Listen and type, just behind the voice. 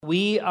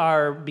We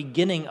are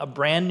beginning a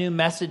brand new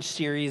message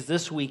series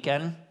this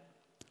weekend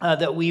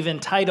that we've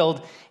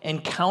entitled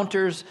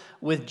Encounters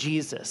with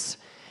Jesus.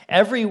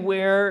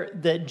 Everywhere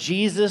that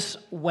Jesus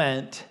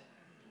went,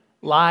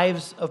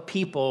 lives of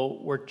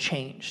people were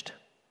changed.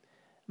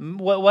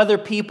 Whether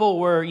people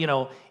were,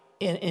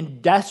 in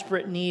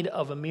desperate need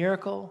of a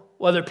miracle,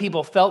 whether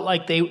people felt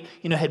like they,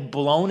 had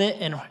blown it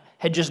and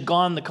had just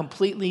gone the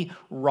completely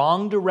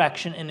wrong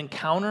direction, an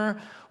encounter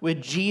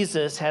with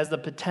Jesus has the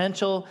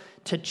potential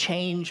to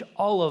change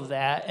all of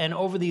that. And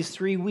over these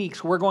 3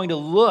 weeks, we're going to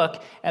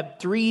look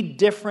at 3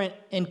 different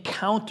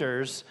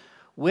encounters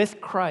with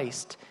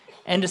Christ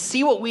and to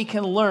see what we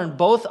can learn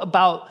both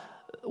about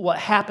what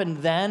happened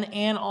then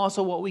and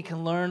also what we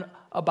can learn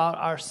about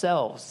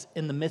ourselves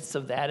in the midst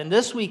of that. And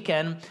this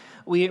weekend,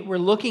 we're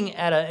looking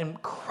at an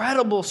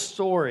incredible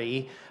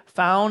story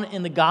found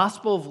in the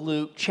Gospel of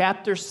Luke,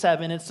 chapter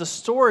 7. It's the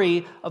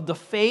story of the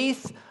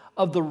faith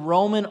of the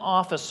Roman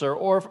officer,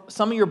 or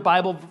some of your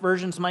Bible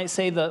versions might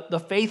say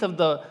the faith of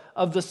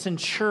the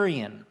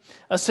centurion.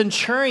 A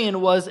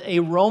centurion was a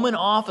Roman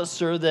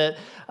officer that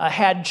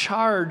had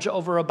charge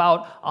over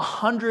about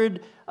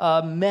 100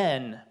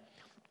 men.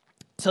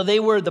 So they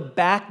were the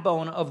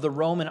backbone of the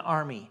Roman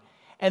army.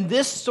 And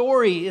this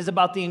story is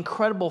about the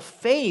incredible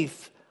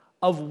faith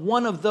of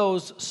one of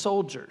those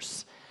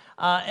soldiers.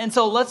 And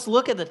so let's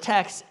look at the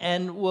text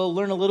and we'll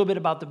learn a little bit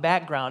about the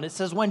background. It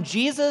says, when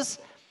Jesus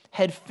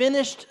had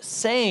finished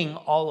saying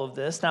all of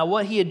this, now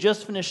what he had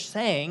just finished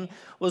saying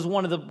was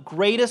one of the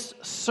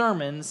greatest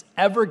sermons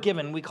ever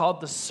given. We call it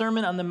the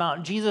Sermon on the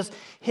Mount. Jesus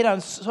hit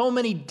on so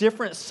many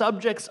different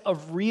subjects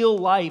of real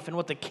life and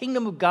what the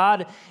kingdom of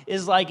God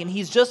is like. And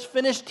he's just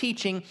finished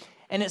teaching.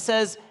 And it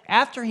says,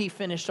 after he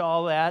finished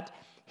all that,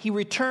 he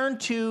returned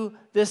to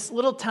this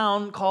little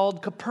town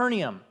called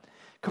Capernaum.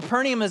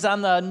 Capernaum is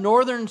on the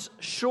northern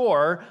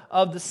shore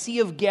of the Sea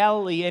of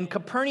Galilee, and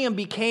Capernaum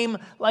became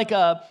like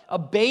a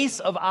base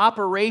of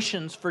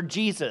operations for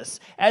Jesus.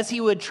 As he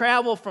would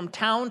travel from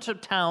town to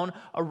town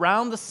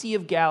around the Sea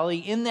of Galilee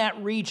in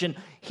that region,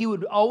 he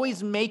would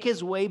always make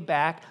his way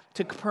back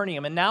to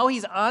Capernaum. And now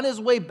he's on his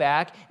way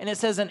back, and it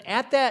says, and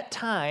at that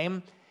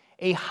time,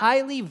 a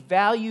highly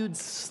valued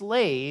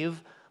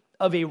slave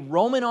of a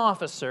Roman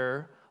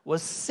officer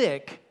was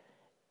sick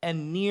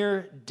and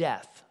near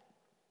death.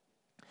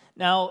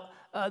 Now,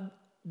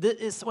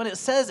 when it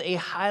says a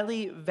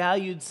highly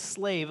valued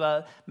slave,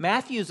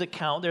 Matthew's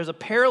account, there's a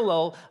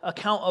parallel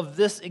account of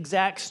this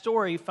exact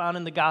story found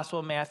in the Gospel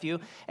of Matthew.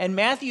 And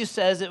Matthew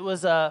says it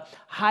was a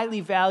highly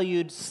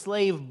valued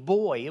slave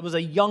boy. It was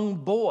a young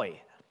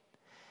boy.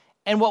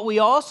 And what we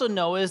also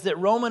know is that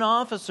Roman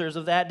officers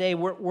of that day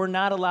were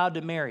not allowed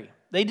to marry.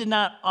 They did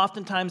not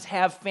oftentimes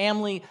have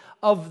family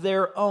of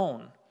their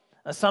own.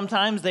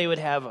 Sometimes they would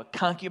have a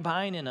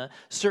concubine in a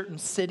certain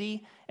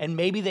city, and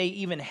maybe they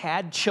even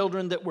had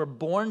children that were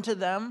born to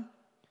them.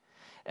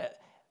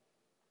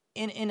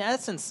 In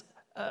essence,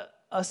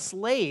 a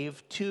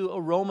slave to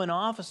a Roman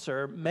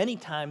officer many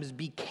times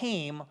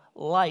became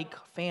like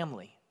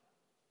family.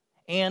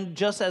 And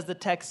just as the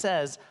text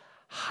says,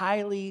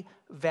 highly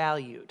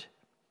valued.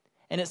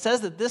 And it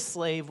says that this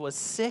slave was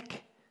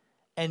sick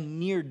and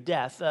near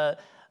death.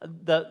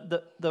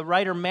 The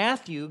writer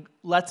Matthew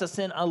lets us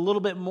in a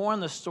little bit more on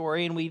the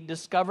story, and we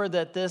discover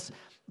that this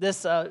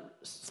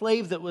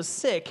slave that was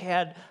sick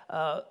had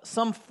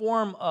some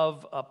form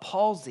of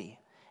palsy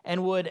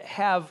and would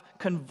have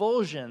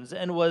convulsions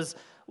and was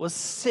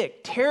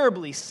sick,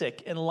 terribly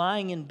sick, and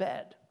lying in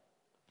bed.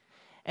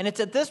 And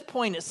it's at this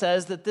point, it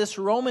says, that this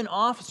Roman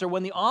officer,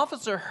 when the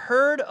officer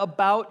heard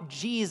about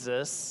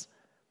Jesus,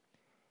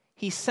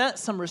 he sent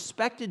some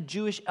respected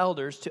Jewish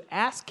elders to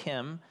ask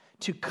him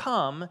to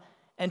come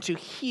and to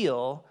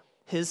heal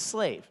his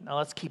slave. Now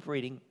let's keep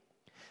reading.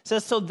 It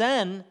says, so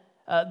then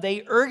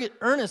they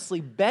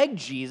earnestly begged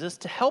Jesus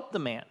to help the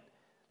man.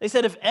 They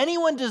said, if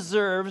anyone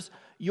deserves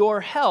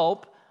your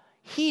help,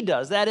 he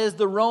does. That is,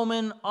 the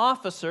Roman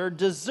officer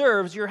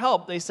deserves your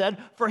help, they said,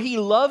 for he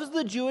loves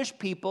the Jewish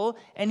people,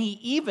 and he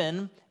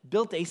even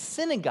built a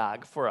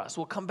synagogue for us.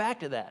 We'll come back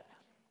to that.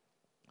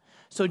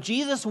 So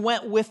Jesus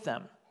went with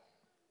them.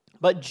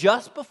 But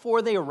just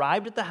before they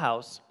arrived at the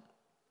house,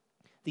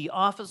 the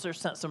officer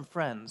sent some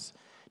friends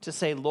to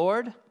say,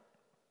 Lord,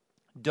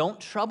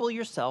 don't trouble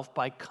yourself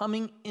by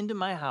coming into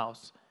my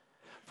house,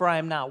 for I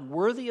am not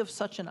worthy of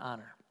such an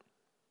honor.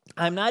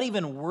 I am not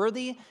even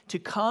worthy to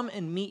come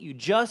and meet you.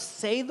 Just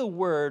say the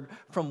word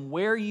from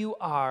where you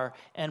are,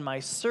 and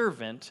my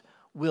servant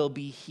will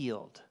be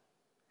healed.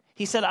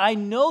 He said, I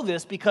know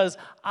this because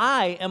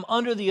I am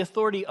under the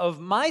authority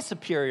of my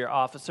superior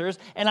officers,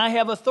 and I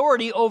have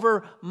authority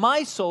over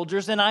my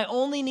soldiers, and I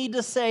only need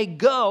to say,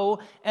 go,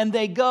 and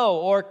they go,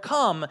 or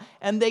come,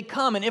 and they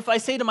come. And if I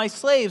say to my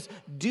slaves,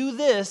 do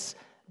this,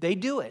 they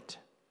do it.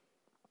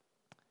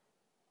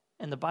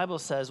 And the Bible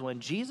says when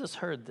Jesus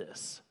heard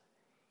this,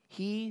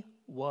 he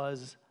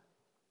was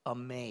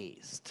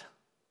amazed.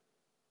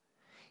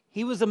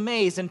 He was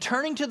amazed, and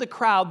turning to the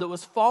crowd that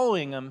was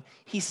following him,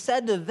 he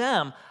said to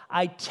them,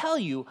 I tell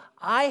you,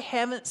 I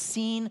haven't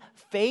seen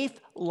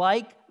faith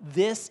like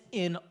this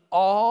in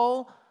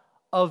all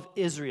of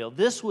Israel.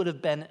 This would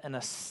have been an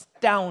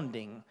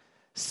astounding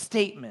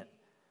statement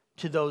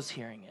to those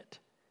hearing it.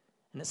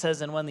 And it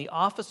says, and when the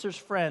officer's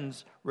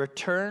friends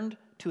returned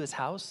to his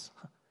house,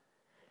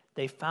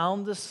 they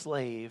found the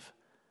slave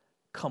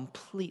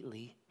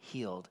completely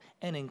healed.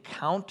 An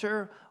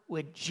encounter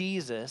with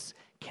Jesus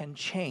can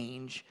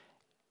change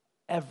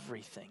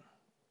everything.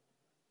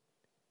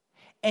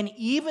 And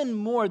even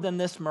more than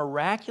this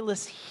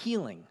miraculous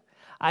healing,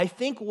 I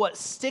think what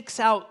sticks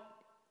out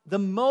the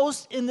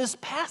most in this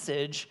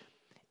passage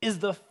is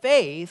the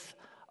faith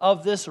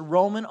of this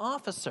Roman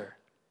officer.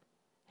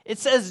 It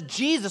says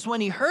Jesus,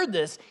 when he heard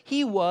this,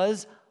 he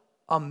was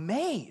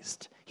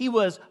amazed. He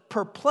was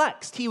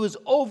perplexed. He was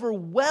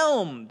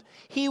overwhelmed.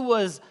 He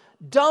was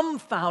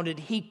dumbfounded.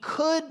 He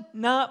could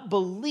not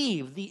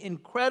believe the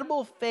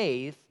incredible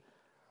faith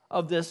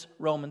of this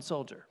Roman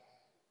soldier.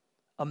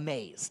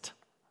 Amazed.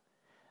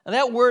 And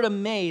that word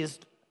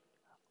amazed,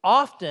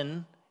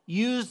 often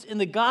used in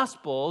the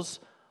Gospels,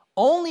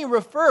 only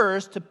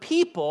refers to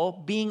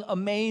people being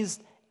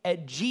amazed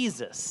at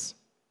Jesus,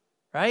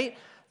 right?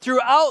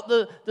 Throughout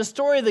the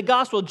story of the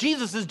gospel,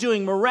 Jesus is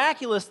doing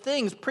miraculous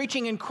things,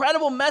 preaching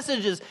incredible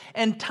messages,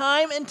 and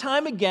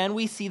time again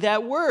we see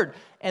that word,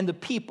 and the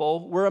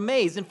people were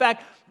amazed. In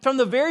fact, from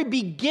the very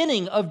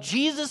beginning of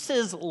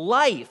Jesus'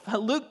 life,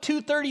 Luke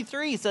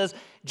 2:33 says,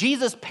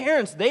 Jesus'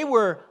 parents, they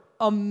were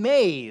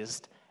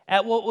amazed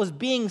at what was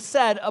being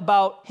said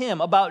about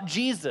him, about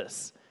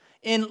Jesus.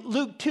 In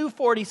Luke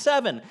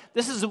 2:47,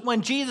 this is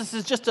when Jesus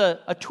is just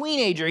a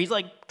teenager. He's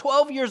like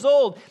 12 years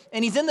old,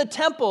 and he's in the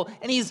temple,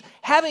 and he's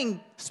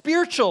having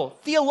spiritual,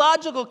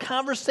 theological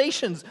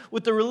conversations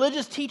with the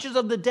religious teachers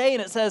of the day.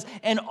 And it says,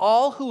 and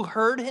all who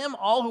heard him,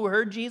 all who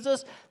heard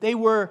Jesus, they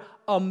were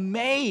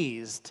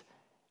amazed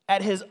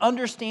at his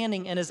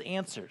understanding and his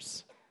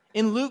answers.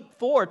 In Luke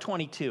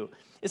 4:22,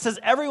 it says,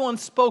 everyone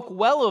spoke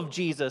well of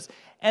Jesus,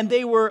 and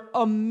they were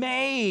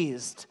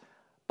amazed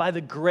by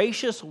the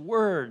gracious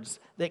words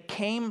that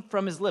came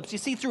from his lips. You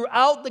see,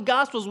 throughout the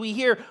Gospels, we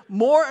hear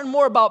more and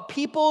more about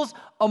people's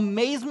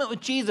amazement with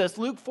Jesus.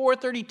 Luke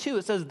 4:32,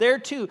 it says, there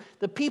too,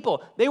 the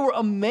people, they were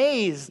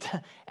amazed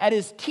at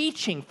his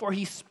teaching, for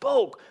he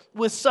spoke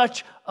with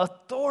such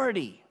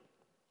authority.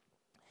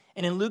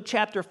 And in Luke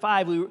chapter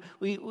 5,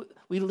 we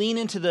lean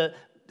into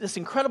this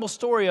incredible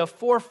story of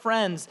 4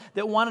 friends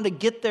that wanted to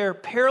get their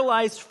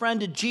paralyzed friend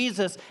to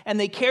Jesus, and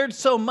they cared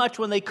so much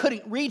when they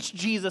couldn't reach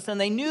Jesus, and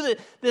they knew that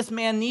this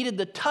man needed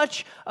the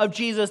touch of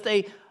Jesus.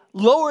 They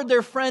lowered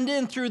their friend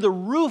in through the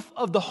roof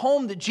of the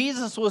home that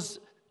Jesus was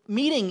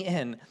meeting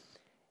in.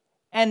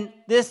 And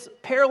this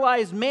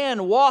paralyzed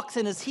man walks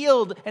and is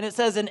healed, and it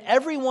says, and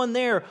everyone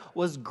there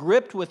was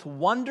gripped with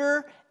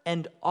wonder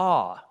and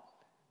awe.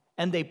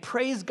 And they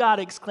praised God,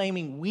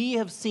 exclaiming, we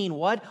have seen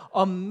what?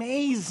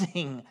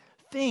 Amazing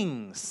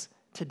things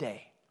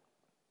today.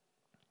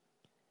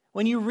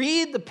 When you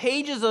read the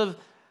pages of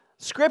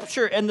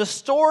Scripture and the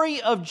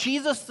story of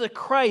Jesus the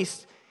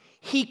Christ,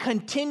 he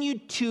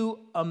continued to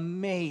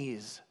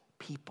amaze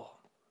people.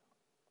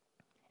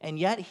 And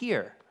yet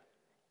here,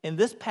 in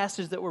this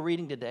passage that we're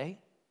reading today,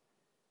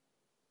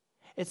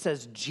 it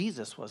says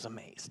Jesus was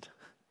amazed.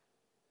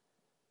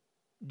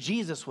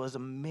 Jesus was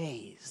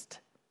amazed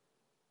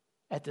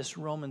at this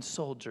Roman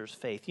soldier's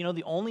faith. You know,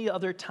 the only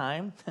other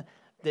time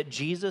that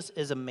Jesus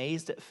is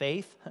amazed at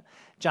faith,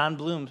 John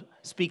Bloom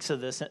speaks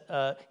of this.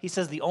 He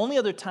says the only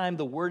other time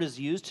the word is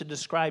used to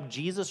describe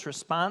Jesus'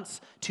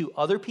 response to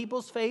other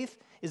people's faith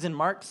is in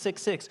Mark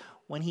 6:6,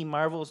 when he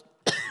marvels,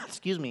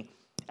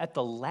 at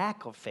the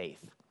lack of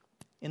faith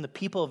in the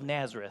people of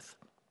Nazareth,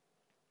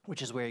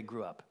 which is where he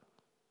grew up.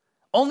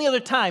 Only other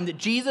time that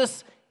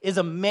Jesus is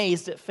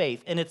amazed at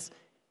faith, and it's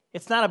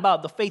not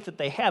about the faith that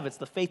they have, it's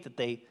the faith that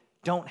they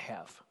don't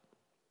have,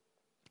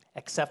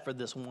 except for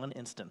this one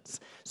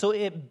instance. So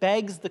it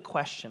begs the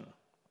question.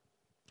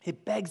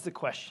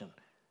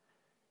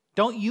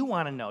 Don't you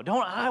want to know?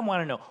 Don't I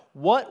want to know?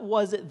 What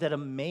was it that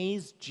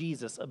amazed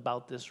Jesus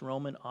about this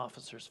Roman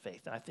officer's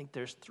faith? And I think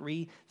there's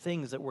 3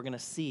 things that we're going to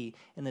see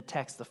in the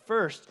text. The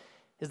first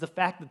is the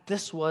fact that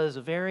this was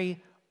a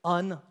very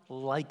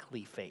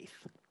unlikely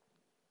faith.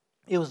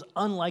 It was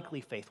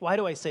unlikely faith. Why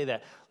do I say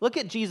that? Look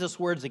at Jesus'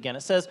 words again.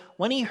 It says,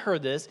 when he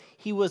heard this,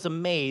 he was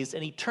amazed,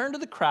 and he turned to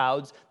the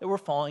crowds that were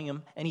following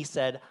him, and he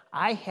said,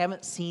 I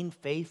haven't seen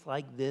faith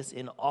like this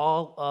in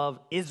all of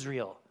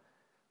Israel.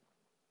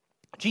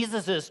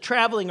 Jesus is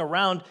traveling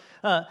around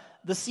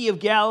the Sea of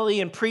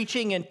Galilee and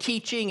preaching and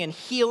teaching and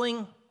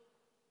healing.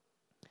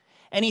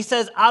 And he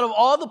says, out of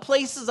all the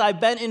places I've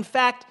been, in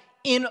fact,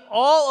 in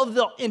all of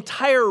the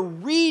entire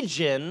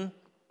region,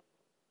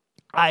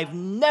 I've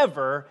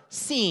never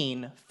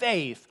seen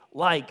faith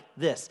like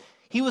this.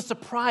 He was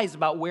surprised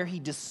about where he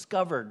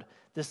discovered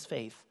this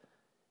faith.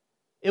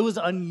 It was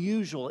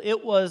unusual.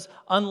 It was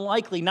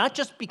unlikely, not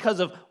just because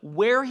of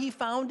where he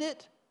found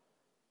it,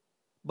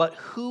 but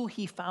who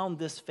he found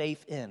this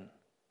faith in.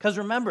 Because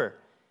remember,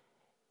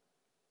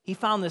 he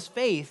found this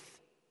faith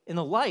in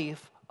the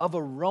life of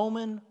a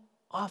Roman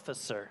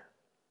officer.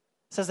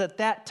 It says at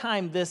that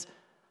time, this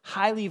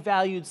highly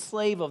valued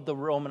slave of the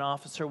Roman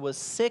officer was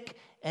sick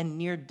and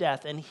near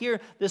death. And here,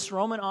 this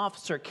Roman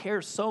officer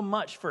cares so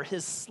much for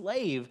his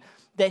slave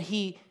that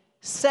he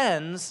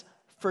sends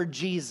for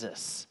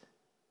Jesus.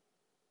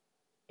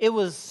 It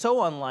was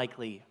so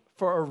unlikely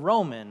for a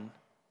Roman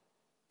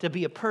to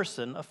be a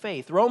person of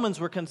faith. Romans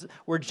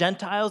were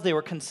Gentiles. They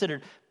were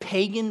considered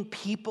pagan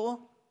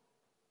people.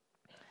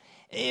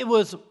 It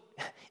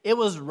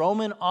was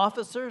Roman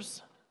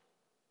officers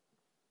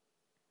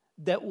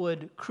that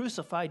would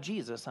crucify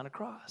Jesus on a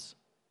cross.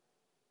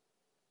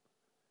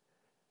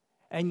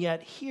 And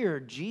yet here,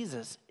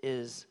 Jesus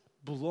is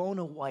blown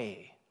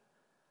away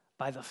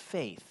by the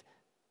faith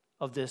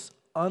of this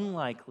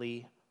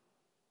unlikely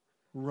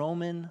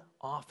Roman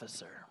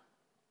officer.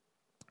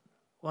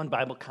 One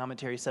Bible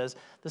commentary says,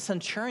 the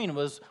centurion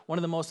was one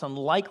of the most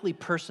unlikely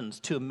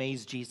persons to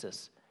amaze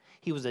Jesus.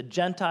 He was a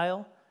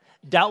Gentile.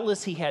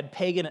 Doubtless he had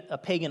a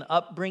pagan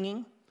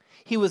upbringing.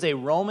 He was a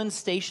Roman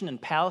stationed in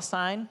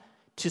Palestine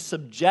to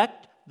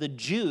subject the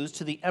Jews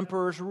to the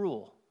emperor's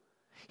rule.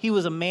 He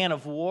was a man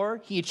of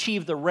war. He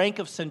achieved the rank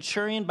of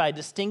centurion by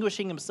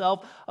distinguishing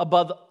himself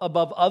above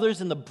others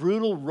in the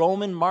brutal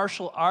Roman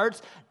martial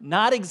arts.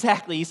 Not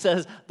exactly, he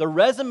says, the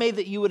resume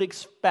that you would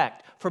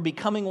expect for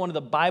becoming one of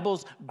the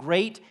Bible's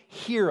great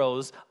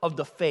heroes of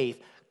the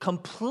faith.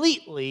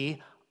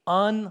 Completely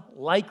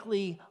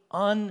unlikely,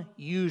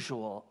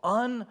 unusual,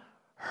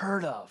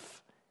 unheard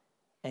of.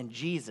 And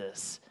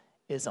Jesus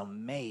is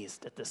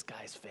amazed at this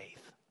guy's faith.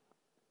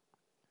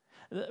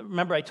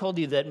 Remember, I told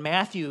you that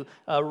Matthew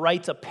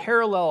writes a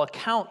parallel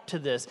account to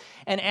this.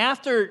 And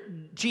after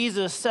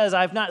Jesus says,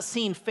 I've not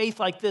seen faith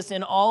like this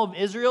in all of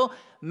Israel,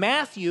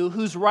 Matthew,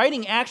 who's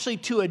writing actually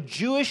to a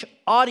Jewish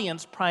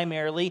audience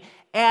primarily,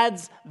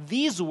 adds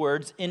these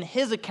words in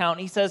his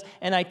account. He says,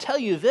 and I tell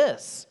you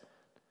this,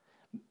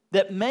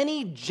 that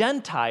many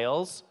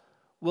Gentiles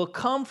will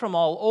come from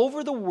all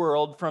over the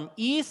world, from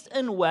east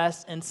and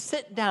west, and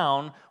sit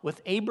down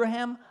with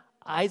Abraham,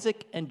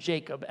 Isaac, and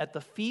Jacob at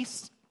the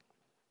feast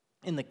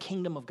in the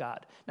kingdom of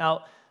God.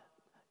 Now,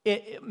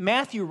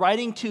 Matthew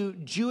writing to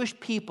Jewish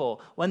people,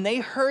 when they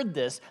heard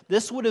this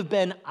would have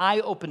been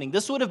eye-opening.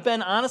 This would have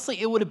been, honestly,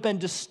 it would have been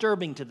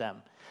disturbing to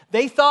them.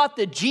 They thought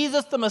that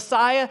Jesus, the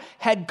Messiah,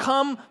 had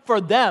come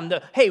for them.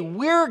 Hey,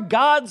 we're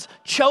God's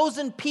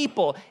chosen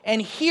people.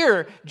 And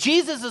here,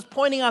 Jesus is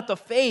pointing out the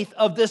faith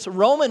of this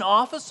Roman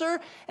officer,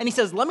 and he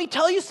says, let me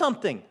tell you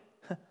something.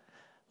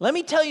 Let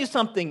me tell you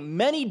something.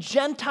 Many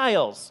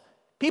Gentiles,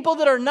 people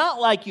that are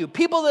not like you,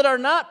 people that are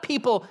not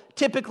people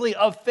typically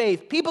of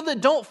faith, people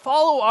that don't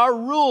follow our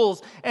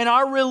rules and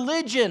our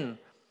religion,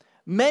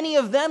 many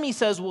of them, he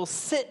says, will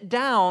sit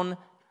down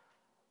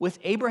with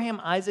Abraham,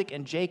 Isaac,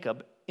 and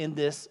Jacob in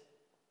this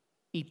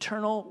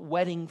eternal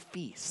wedding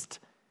feast.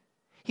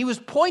 He was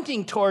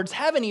pointing towards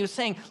heaven. He was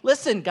saying,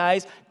 listen,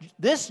 guys,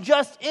 this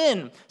just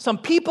in. Some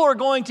people are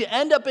going to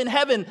end up in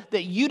heaven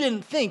that you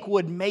didn't think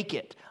would make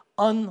it.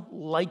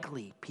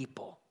 Unlikely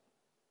people.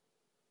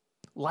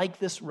 Like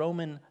this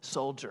Roman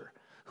soldier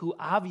who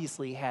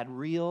obviously had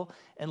real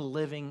and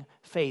living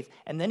faith.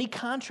 And then he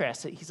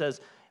contrasts it. He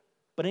says,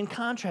 but in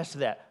contrast to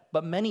that,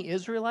 but many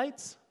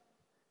Israelites,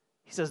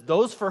 he says,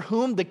 those for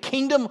whom the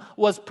kingdom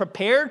was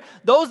prepared,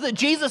 those that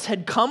Jesus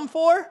had come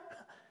for,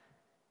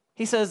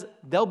 he says,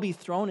 they'll be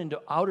thrown into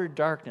outer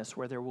darkness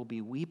where there will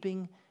be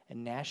weeping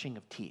and gnashing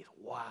of teeth.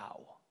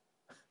 Wow.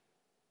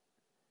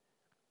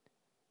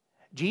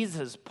 Jesus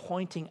is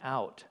pointing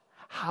out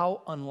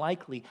how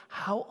unlikely,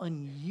 how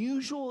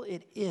unusual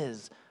it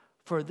is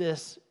for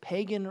this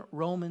pagan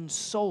Roman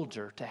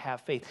soldier to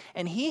have faith.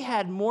 And he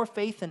had more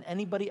faith than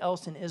anybody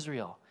else in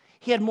Israel.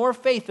 He had more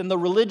faith than the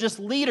religious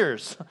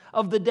leaders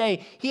of the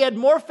day. He had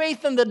more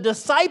faith than the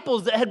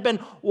disciples that had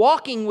been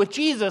walking with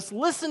Jesus,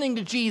 listening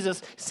to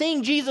Jesus,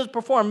 seeing Jesus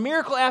perform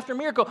miracle after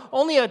miracle.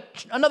 Only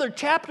another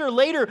chapter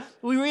later,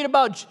 we read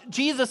about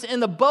Jesus in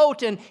the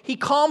boat, and he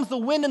calms the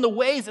wind and the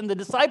waves, and the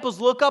disciples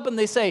look up and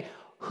they say,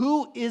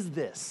 who is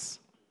this?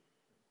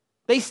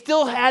 They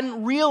still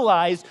hadn't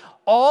realized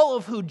all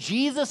of who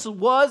Jesus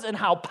was and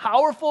how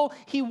powerful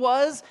he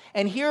was.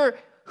 And here,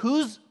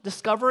 who's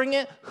discovering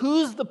it?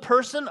 Who's the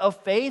person of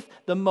faith?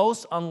 The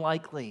most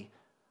unlikely.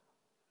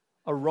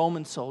 A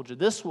Roman soldier.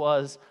 This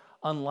was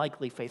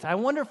unlikely faith. I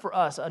wonder for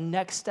us, a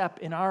next step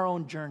in our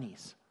own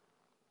journeys.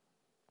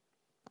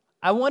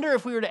 I wonder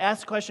if we were to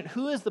ask the question,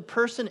 who is the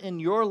person in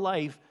your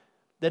life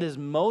that is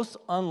most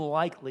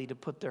unlikely to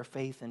put their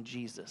faith in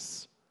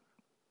Jesus?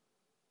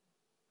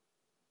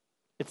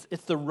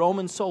 It's the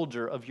Roman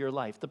soldier of your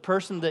life. The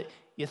person that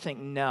you think,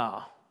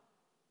 no,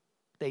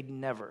 they'd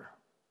never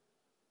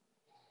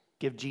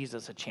give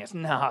Jesus a chance.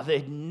 No,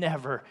 they'd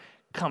never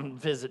come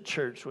visit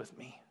church with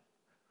me.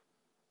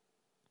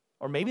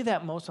 Or maybe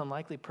that most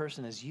unlikely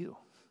person is you.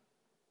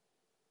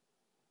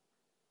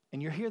 And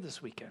you're here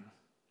this weekend.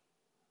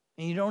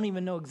 And you don't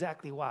even know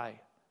exactly why.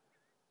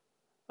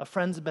 A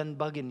friend's been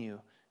bugging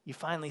you. You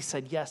finally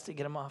said yes to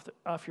get him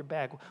off your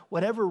back.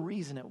 Whatever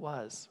reason it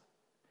was.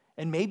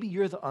 And maybe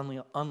you're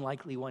the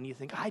unlikely one. You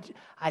think,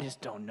 I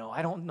just don't know.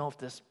 I don't know if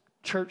this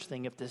church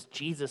thing, if this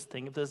Jesus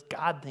thing, if this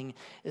God thing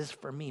is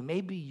for me.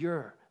 Maybe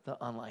you're the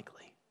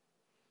unlikely.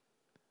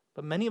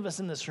 But many of us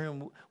in this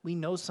room, we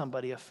know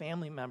somebody, a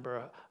family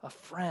member, a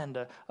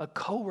friend, a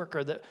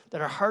coworker that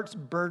our heart's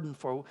burdened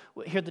for.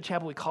 Here at the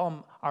chapel, we call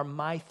them our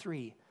my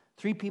three.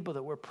 3 people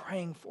that we're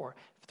praying for.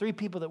 3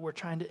 people that we're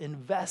trying to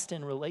invest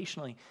in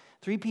relationally.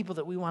 3 people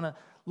that we want to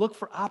look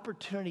for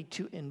opportunity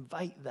to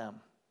invite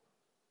them.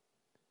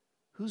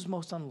 Who's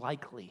most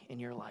unlikely in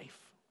your life?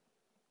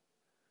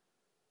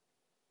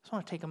 I just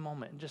want to take a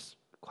moment and just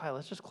quiet.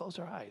 Let's just close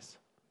our eyes.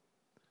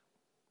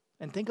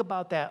 And think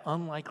about that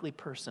unlikely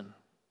person.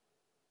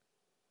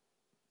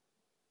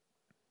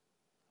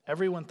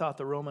 Everyone thought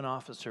the Roman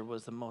officer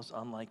was the most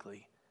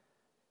unlikely.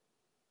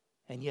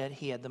 And yet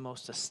he had the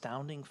most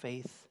astounding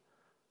faith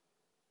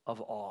of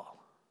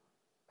all.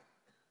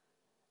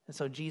 And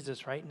so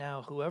Jesus, right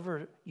now,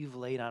 whoever you've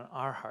laid on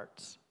our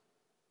hearts,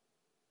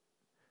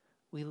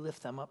 we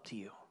lift them up to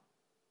you.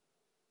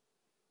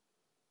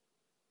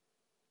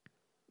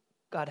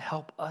 God,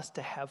 help us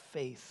to have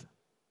faith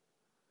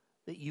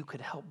that you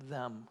could help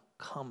them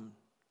come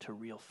to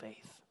real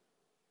faith.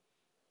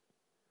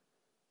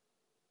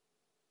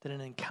 That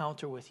an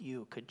encounter with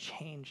you could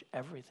change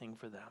everything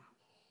for them.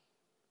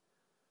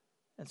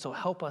 And so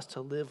help us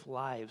to live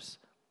lives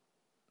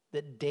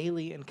that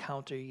daily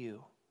encounter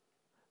you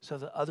so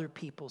that other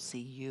people see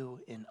you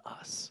in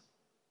us.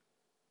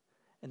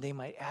 And they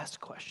might ask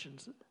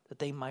questions, that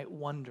they might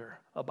wonder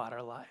about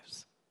our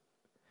lives.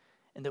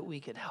 And that we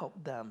could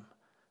help them,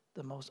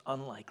 the most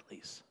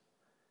unlikelies,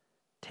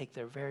 take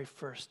their very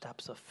first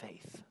steps of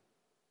faith.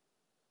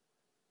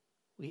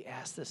 We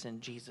ask this in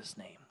Jesus'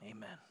 name.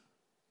 Amen.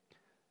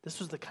 This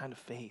was the kind of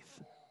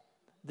faith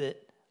that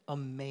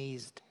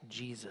amazed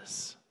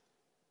Jesus.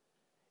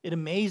 It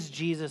amazed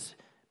Jesus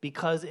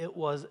because it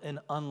was an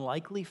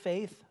unlikely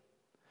faith.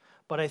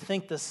 But I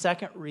think the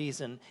second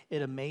reason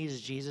it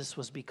amazed Jesus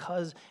was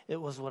because it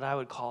was what I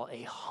would call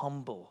a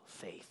humble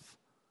faith.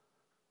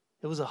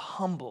 It was a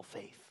humble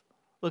faith.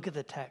 Look at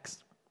the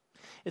text.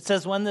 It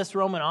says, when this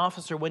Roman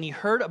officer, when he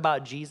heard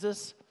about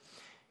Jesus,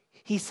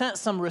 he sent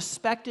some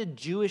respected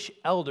Jewish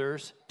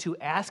elders to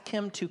ask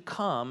him to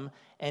come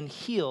and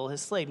heal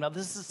his slave. Now,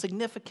 this is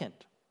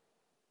significant.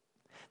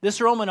 This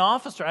Roman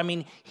officer,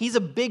 he's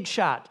a big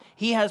shot.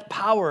 He has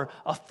power,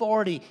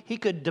 authority. He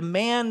could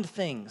demand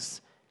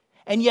things.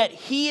 And yet,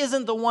 he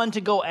isn't the one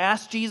to go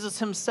ask Jesus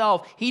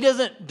himself. He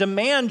doesn't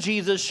demand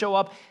Jesus show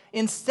up.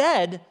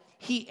 Instead,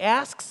 he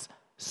asks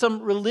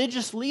some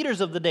religious leaders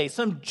of the day,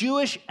 some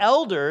Jewish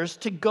elders,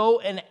 to go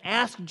and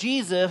ask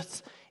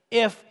Jesus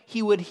if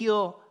he would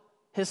heal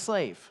his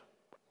slave.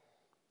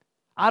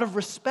 Out of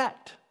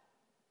respect.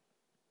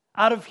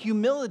 Out of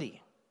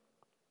humility.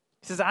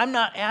 He says, I'm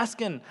not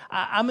asking.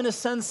 I'm going to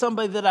send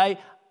somebody that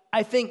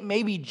I think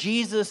maybe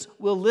Jesus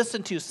will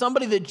listen to.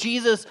 Somebody that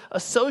Jesus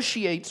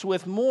associates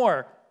with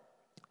more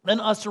than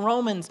us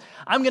Romans.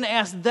 I'm going to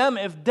ask them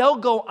if they'll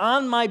go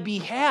on my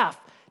behalf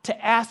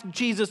to ask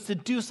Jesus to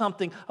do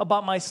something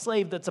about my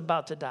slave that's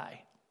about to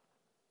die.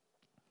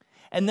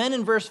 And then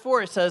in verse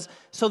 4 it says,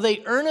 so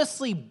they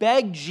earnestly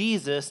begged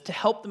Jesus to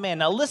help the man.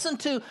 Now listen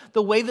to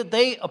the way that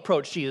they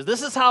approach Jesus.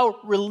 This is how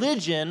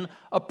religion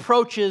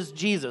approaches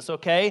Jesus,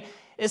 okay?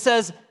 It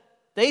says,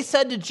 they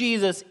said to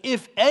Jesus,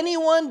 if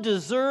anyone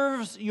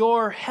deserves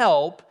your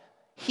help,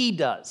 he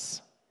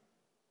does.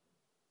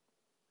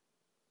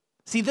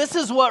 See, this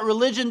is what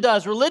religion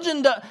does.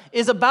 Religion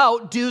is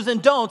about do's and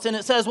don'ts, and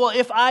it says, well,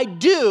 if I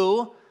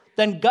do,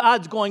 then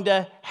God's going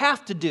to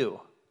have to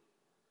do.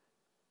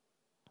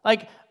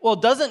 Like, well,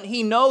 doesn't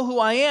he know who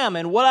I am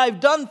and what I've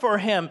done for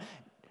him?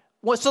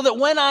 So that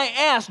when I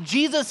ask,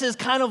 Jesus is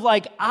kind of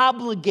like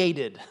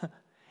obligated.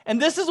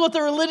 And this is what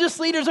the religious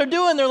leaders are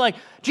doing. They're like,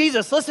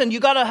 Jesus, listen, you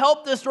got to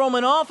help this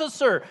Roman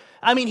officer.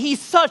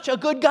 He's such a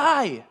good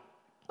guy.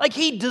 Like,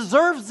 he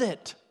deserves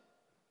it.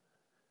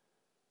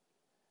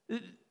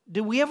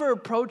 Do we ever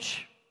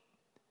approach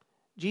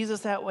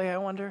Jesus that way, I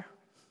wonder?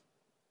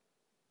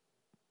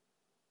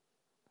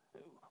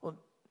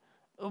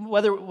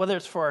 Whether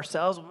it's for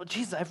ourselves, well,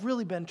 Jesus, I've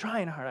really been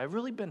trying hard. I've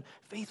really been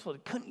faithful.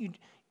 Couldn't you,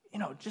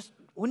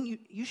 wouldn't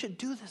you should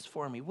do this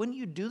for me. Wouldn't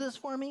you do this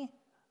for me?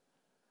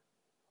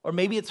 Or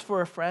maybe it's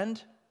for a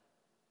friend,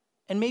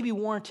 and maybe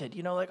warranted.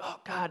 Like, oh,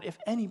 God, if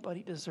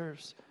anybody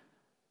deserves,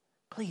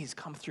 please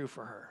come through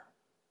for her.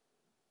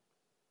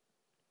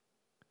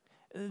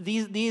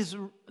 These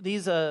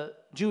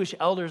Jewish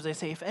elders, they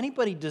say, if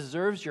anybody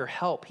deserves your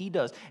help, he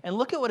does. And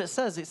look at what it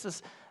says. It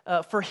says,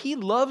 for he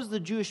loves the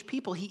Jewish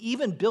people. He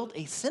even built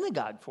a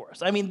synagogue for us.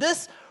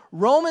 This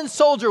Roman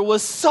soldier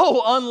was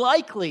so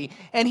unlikely.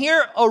 And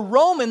here, a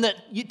Roman that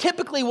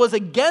typically was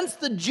against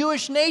the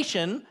Jewish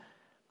nation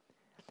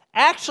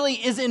actually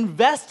is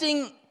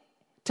investing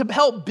to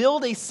help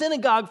build a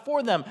synagogue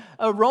for them.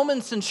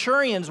 Roman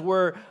centurions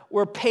were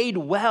paid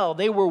well.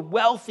 They were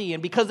wealthy,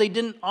 and because they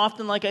didn't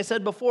often, like I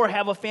said before,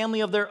 have a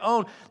family of their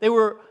own, they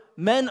were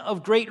men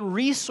of great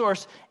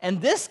resource.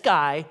 And this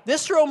guy,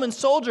 this Roman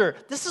soldier,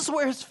 this is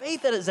where his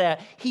faith is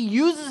at. He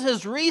uses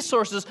his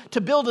resources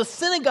to build a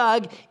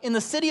synagogue in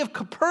the city of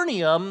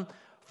Capernaum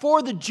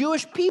for the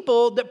Jewish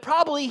people that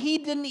probably he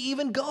didn't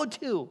even go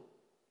to.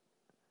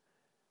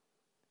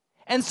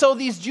 And so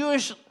these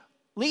Jewish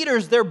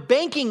leaders, they're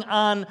banking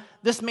on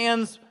this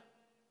man's,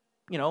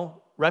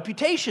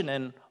 reputation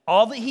and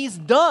all that he's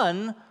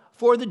done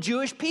for the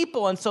Jewish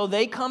people. And so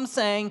they come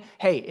saying,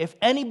 hey, if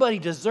anybody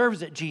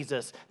deserves it,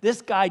 Jesus,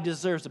 this guy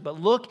deserves it. But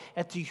look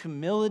at the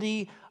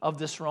humility of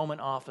this Roman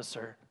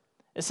officer.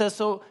 It says,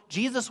 so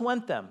Jesus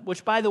went them,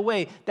 which, by the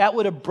way, that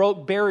would have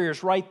broke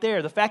barriers right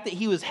there. The fact that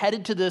he was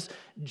headed to this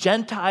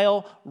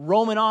Gentile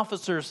Roman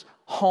officer's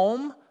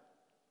home,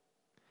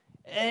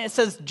 and it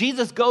says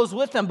Jesus goes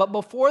with them. But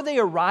before they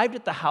arrived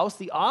at the house,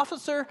 the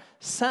officer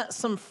sent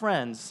some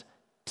friends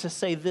to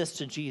say this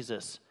to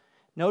Jesus.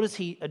 Notice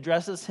he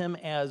addresses him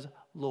as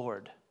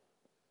Lord.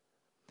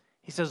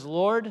 He says,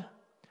 Lord,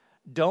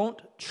 don't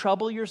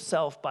trouble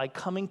yourself by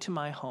coming to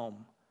my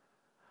home,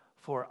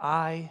 for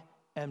I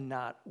am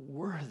not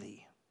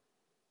worthy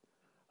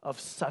of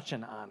such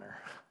an honor.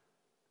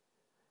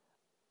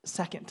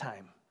 Second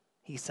time,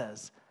 he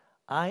says,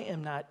 I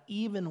am not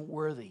even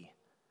worthy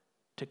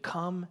to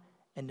come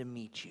and to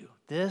meet you.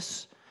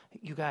 This,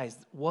 you guys,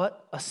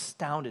 what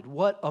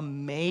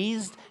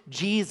amazed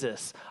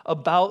Jesus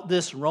about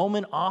this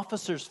Roman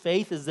officer's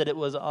faith is that it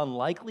was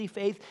unlikely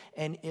faith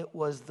and it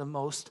was the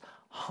most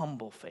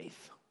humble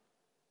faith.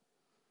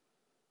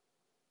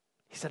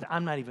 He said,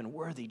 I'm not even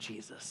worthy,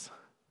 Jesus.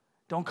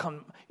 Don't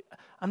come.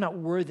 I'm not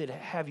worthy to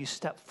have you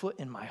step foot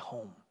in my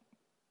home.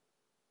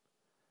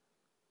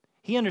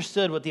 He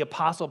understood what the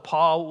Apostle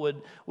Paul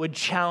would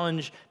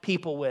challenge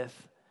people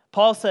with.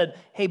 Paul said,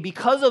 hey,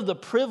 because of the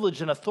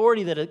privilege and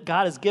authority that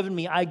God has given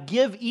me, I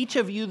give each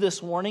of you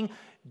this warning,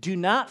 do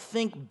not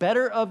think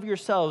better of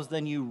yourselves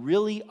than you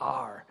really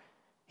are.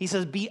 He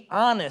says, be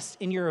honest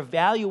in your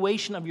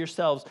evaluation of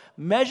yourselves,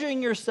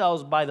 measuring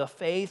yourselves by the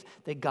faith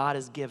that God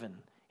has given.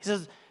 He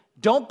says,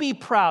 don't be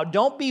proud.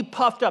 Don't be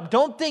puffed up.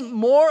 Don't think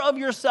more of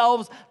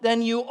yourselves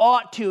than you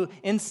ought to.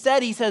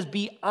 Instead, he says,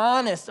 be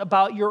honest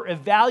about your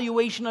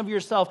evaluation of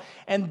yourself.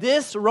 And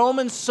this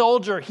Roman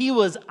soldier, he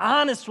was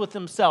honest with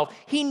himself.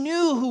 He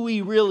knew who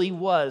he really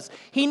was.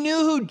 He knew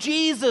who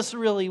Jesus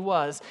really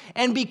was.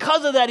 And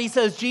because of that, he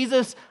says,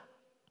 Jesus,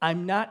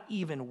 I'm not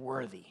even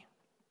worthy.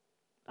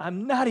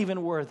 I'm not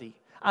even worthy.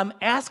 I'm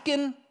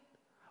asking,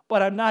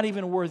 but I'm not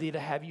even worthy to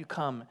have you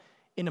come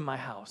into my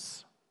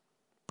house.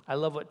 I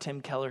love what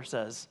Tim Keller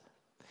says.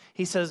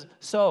 He says,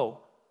 so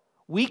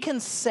we can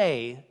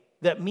say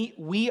that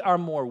we are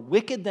more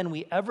wicked than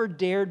we ever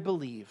dared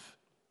believe,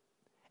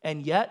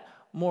 and yet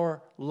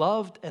more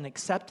loved and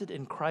accepted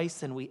in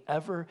Christ than we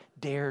ever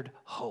dared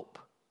hope.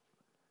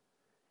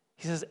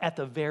 He says, at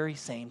the very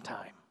same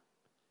time.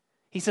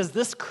 He says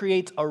this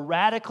creates a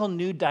radical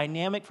new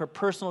dynamic for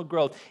personal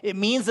growth. It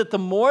means that the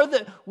more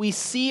that we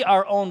see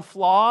our own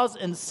flaws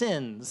and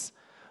sins,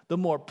 the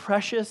more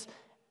precious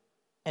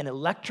and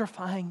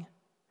electrifying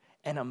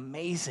and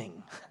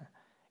amazing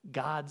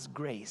God's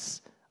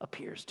grace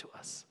appears to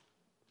us.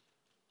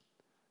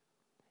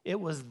 It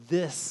was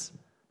this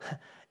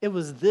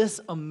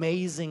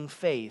amazing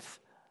faith,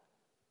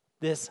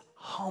 this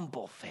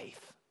humble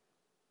faith,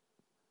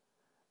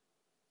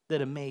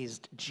 that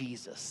amazed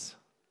Jesus.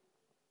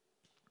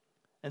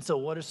 And so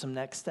what are some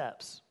next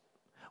steps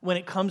when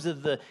it comes to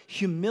the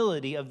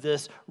humility of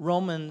this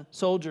Roman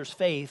soldier's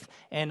faith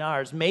and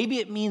ours? Maybe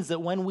it means that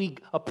when we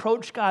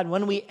approach God,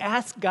 when we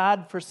ask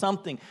God for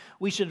something,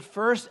 we should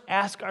first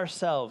ask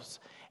ourselves,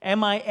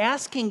 am I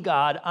asking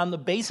God on the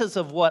basis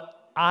of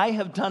what I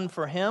have done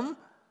for him,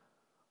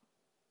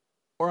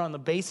 or on the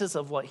basis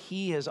of what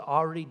he has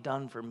already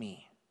done for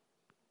me?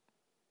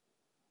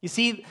 You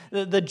see,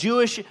 the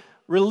Jewish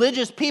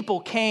religious people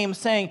came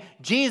saying,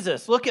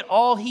 Jesus, look at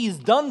all he's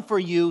done for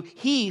you.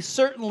 He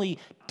certainly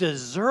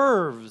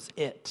deserves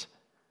it.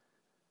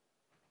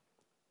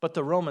 But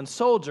the Roman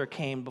soldier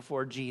came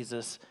before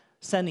Jesus,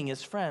 sending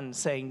his friend,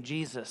 saying,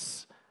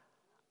 Jesus,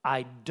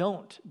 I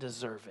don't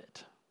deserve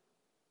it.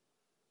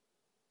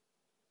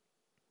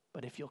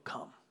 But if you'll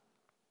come,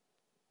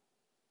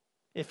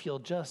 if you'll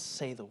just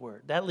say the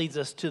word. That leads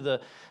us to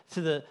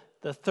the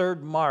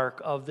third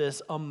mark of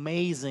this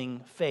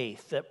amazing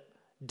faith that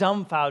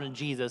dumbfounded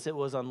Jesus. It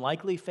was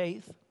unlikely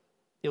faith,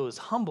 it was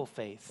humble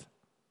faith,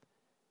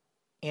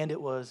 and it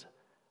was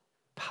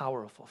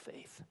powerful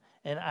faith.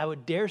 And I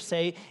would dare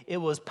say it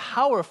was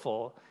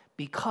powerful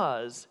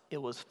because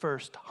it was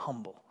first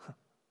humble.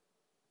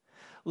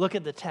 Look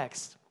at the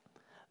text.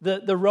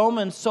 The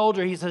Roman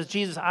soldier, he says,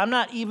 Jesus, I'm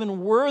not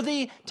even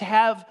worthy to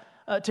have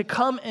to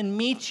come and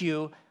meet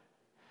you.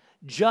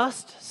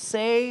 Just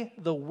say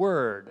the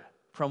word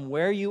from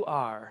where you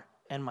are,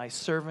 and my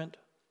servant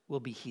will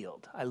be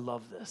healed. I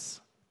love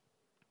this.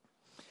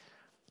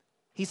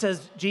 He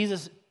says,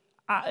 Jesus,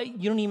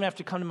 you don't even have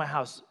to come to my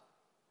house.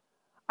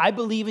 I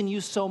believe in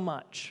you so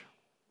much.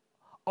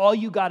 All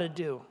you got to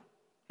do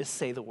is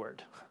say the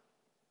word.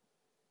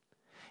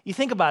 You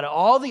think about it.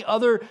 All the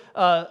other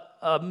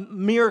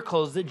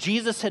miracles that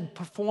Jesus had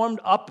performed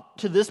up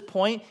to this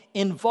point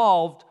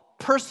involved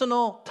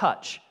personal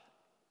touch.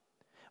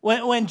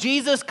 When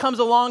Jesus comes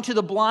along to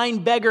the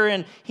blind beggar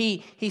and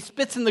he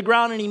spits in the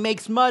ground and he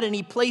makes mud and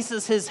he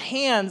places his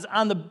hands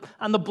on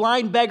the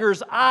blind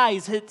beggar's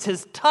eyes, it's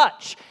his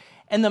touch,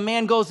 and the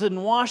man goes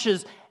and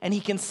washes and he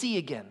can see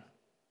again.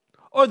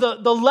 Or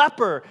the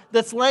leper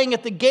that's laying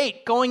at the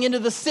gate going into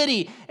the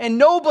city and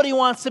nobody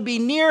wants to be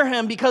near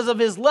him because of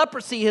his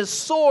leprosy, his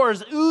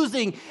sores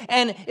oozing,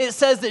 and it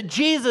says that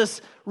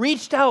Jesus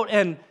reached out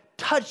and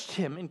touched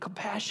him in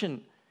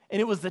compassion. And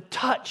it was the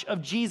touch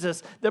of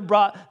Jesus that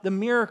brought the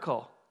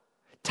miracle.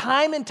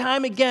 Time and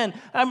time again,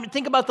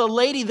 think about the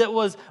lady that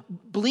was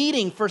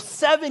bleeding for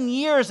 7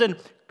 years and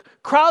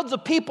crowds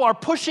of people are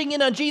pushing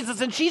in on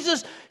Jesus and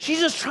she's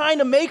just trying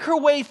to make her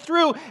way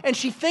through, and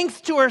she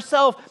thinks to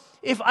herself,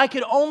 if I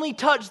could only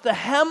touch the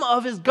hem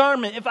of his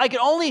garment, if I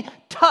could only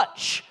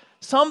touch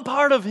some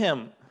part of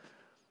him,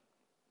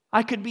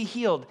 I could be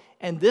healed.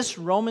 And this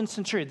Roman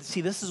centurion,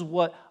 see, this is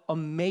what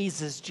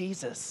amazes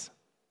Jesus.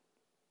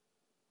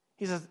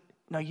 He says,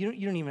 no, you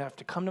don't even have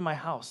to come to my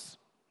house.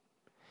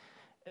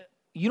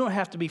 You don't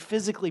have to be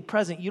physically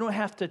present. You don't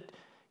have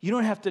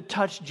to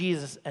touch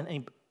Jesus.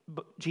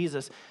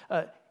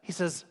 He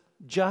says,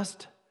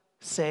 just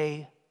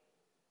say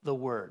the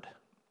word.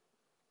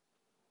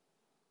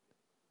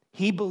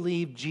 He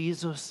believed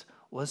Jesus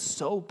was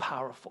so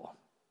powerful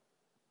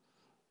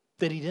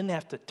that he didn't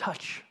have to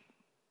touch.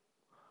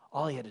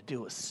 All he had to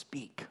do was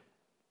speak.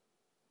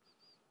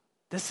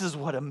 This is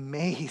what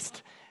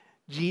amazed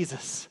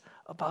Jesus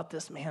about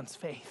this man's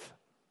faith.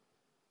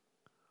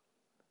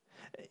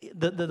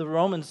 The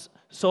Roman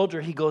soldier,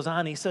 he goes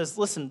on, he says,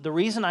 listen, the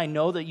reason I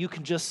know that you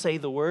can just say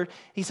the word,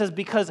 he says,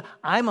 because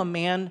I'm a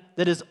man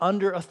that is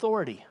under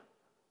authority,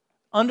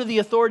 under the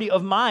authority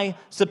of my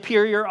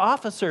superior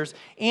officers.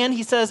 And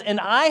he says, and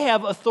I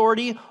have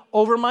authority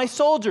over my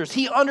soldiers.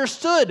 He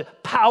understood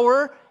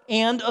power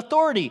and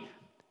authority.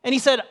 And he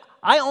said,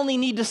 I only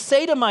need to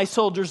say to my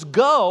soldiers,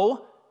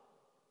 go,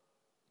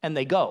 and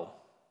they go.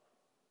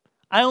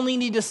 I only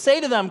need to say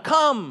to them,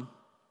 come,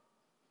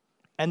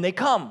 and they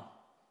come.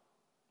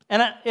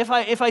 And if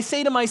I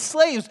say to my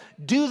slaves,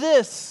 do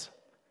this,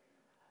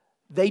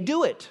 they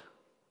do it.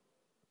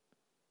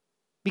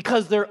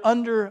 Because they're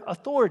under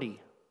authority.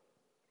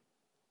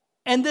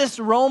 And this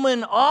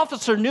Roman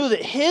officer knew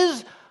that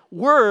his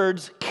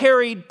words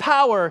carried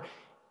power,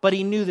 but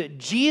he knew that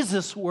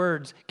Jesus'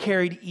 words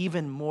carried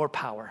even more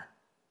power.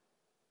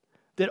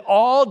 That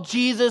all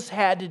Jesus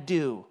had to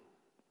do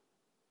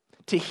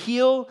to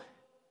heal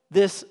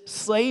this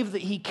slave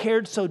that he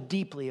cared so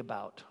deeply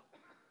about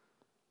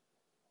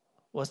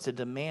was to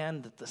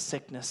demand that the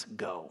sickness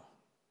go.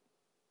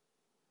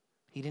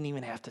 He didn't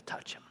even have to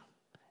touch him.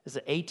 It's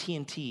an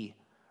AT&T,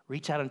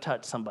 reach out and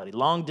touch somebody,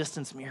 long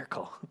distance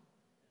miracle.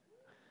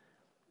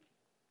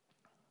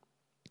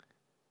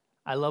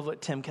 I love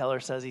what Tim Keller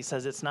says. He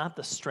says, it's not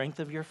the strength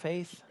of your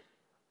faith,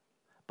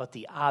 but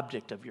the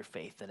object of your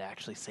faith that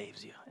actually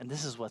saves you. And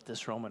this is what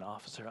this Roman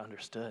officer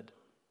understood.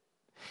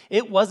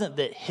 It wasn't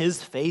that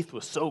his faith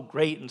was so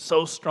great and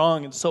so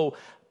strong and so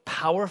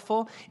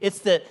powerful. It's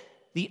that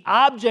the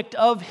object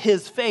of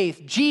his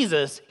faith,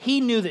 Jesus, he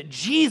knew that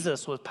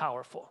Jesus was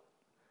powerful.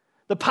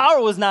 The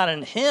power was not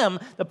in him.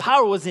 The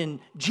power was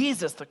in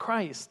Jesus, the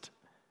Christ.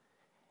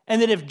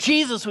 And that if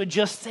Jesus would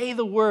just say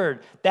the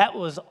word, that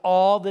was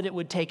all that it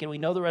would take. And we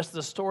know the rest of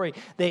the story.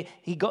 The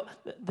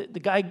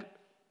guy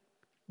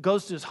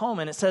goes to his home,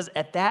 and it says,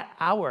 at that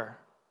hour,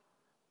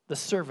 the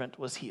servant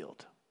was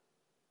healed.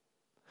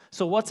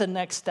 So what's the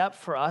next step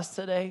for us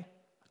today?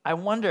 I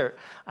wonder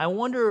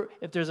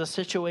if there's a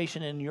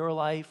situation in your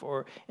life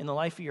or in the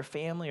life of your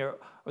family or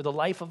the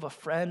life of a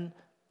friend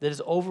that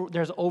is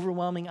there's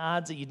overwhelming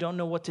odds that you don't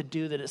know what to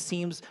do, that it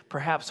seems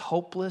perhaps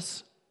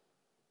hopeless.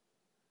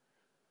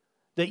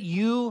 That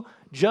you,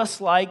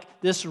 just like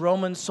this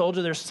Roman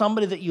soldier, there's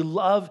somebody that you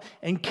love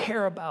and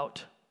care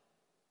about.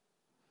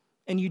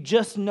 And you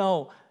just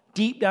know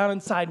deep down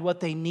inside what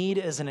they need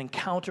is an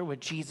encounter with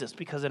Jesus,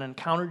 because an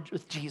encounter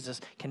with Jesus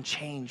can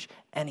change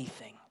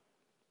anything.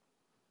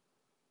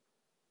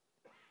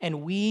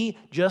 And we,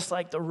 just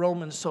like the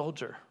Roman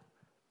soldier,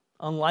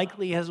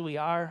 unlikely as we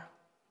are,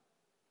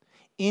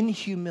 in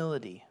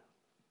humility,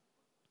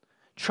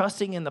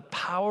 trusting in the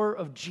power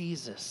of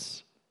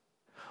Jesus,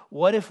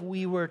 what if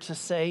we were to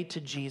say to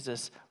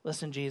Jesus,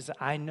 listen, Jesus,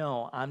 I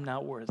know I'm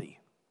not worthy.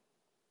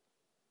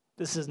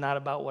 This is not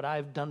about what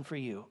I've done for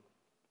you.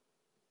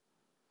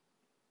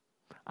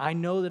 I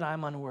know that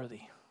I'm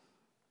unworthy,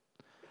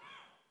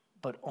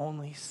 but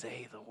only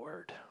say the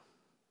word.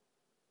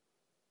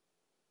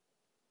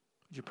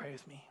 Would you pray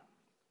with me?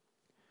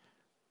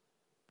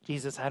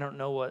 Jesus, I don't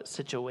know what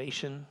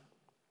situation,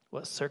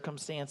 what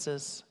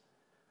circumstances,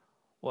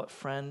 what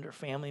friend or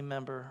family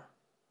member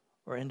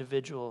or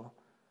individual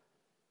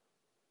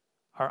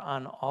are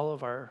on all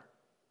of our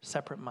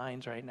separate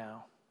minds right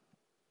now.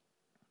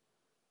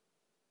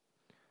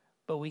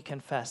 But we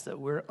confess that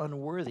we're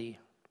unworthy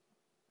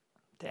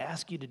to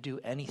ask you to do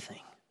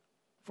anything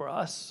for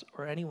us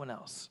or anyone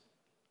else.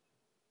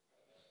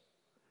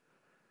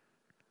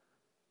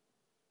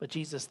 But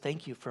Jesus,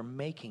 thank you for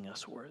making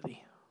us worthy.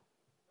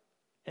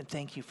 And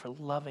thank you for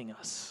loving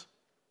us.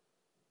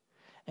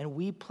 And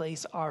we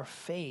place our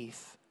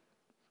faith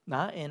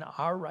not in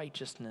our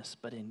righteousness,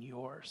 but in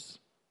yours.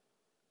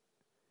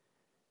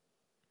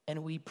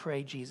 And we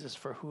pray, Jesus,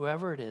 for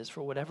whoever it is,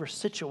 for whatever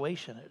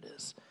situation it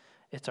is,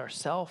 it's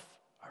ourself,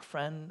 our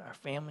friend, our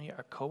family,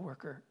 our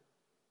coworker.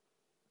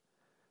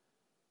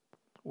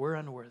 We're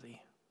unworthy.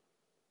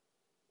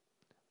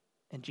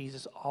 And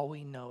Jesus, all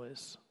we know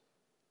is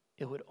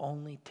it would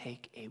only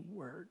take a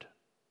word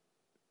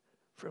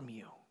from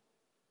you.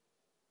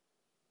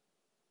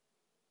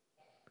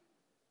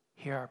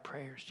 Hear our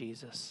prayers,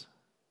 Jesus,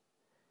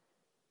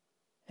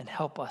 and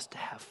help us to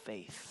have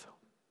faith.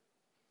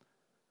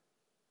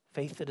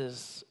 Faith that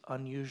is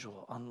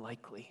unusual,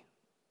 unlikely.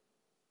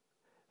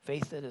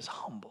 Faith that is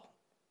humble.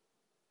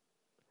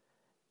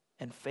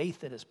 And faith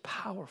that is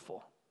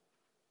powerful,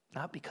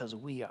 not because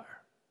we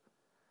are,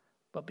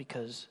 but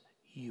because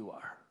you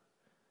are.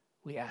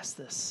 We ask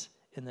this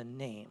in the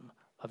name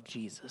of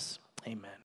Jesus. Amen.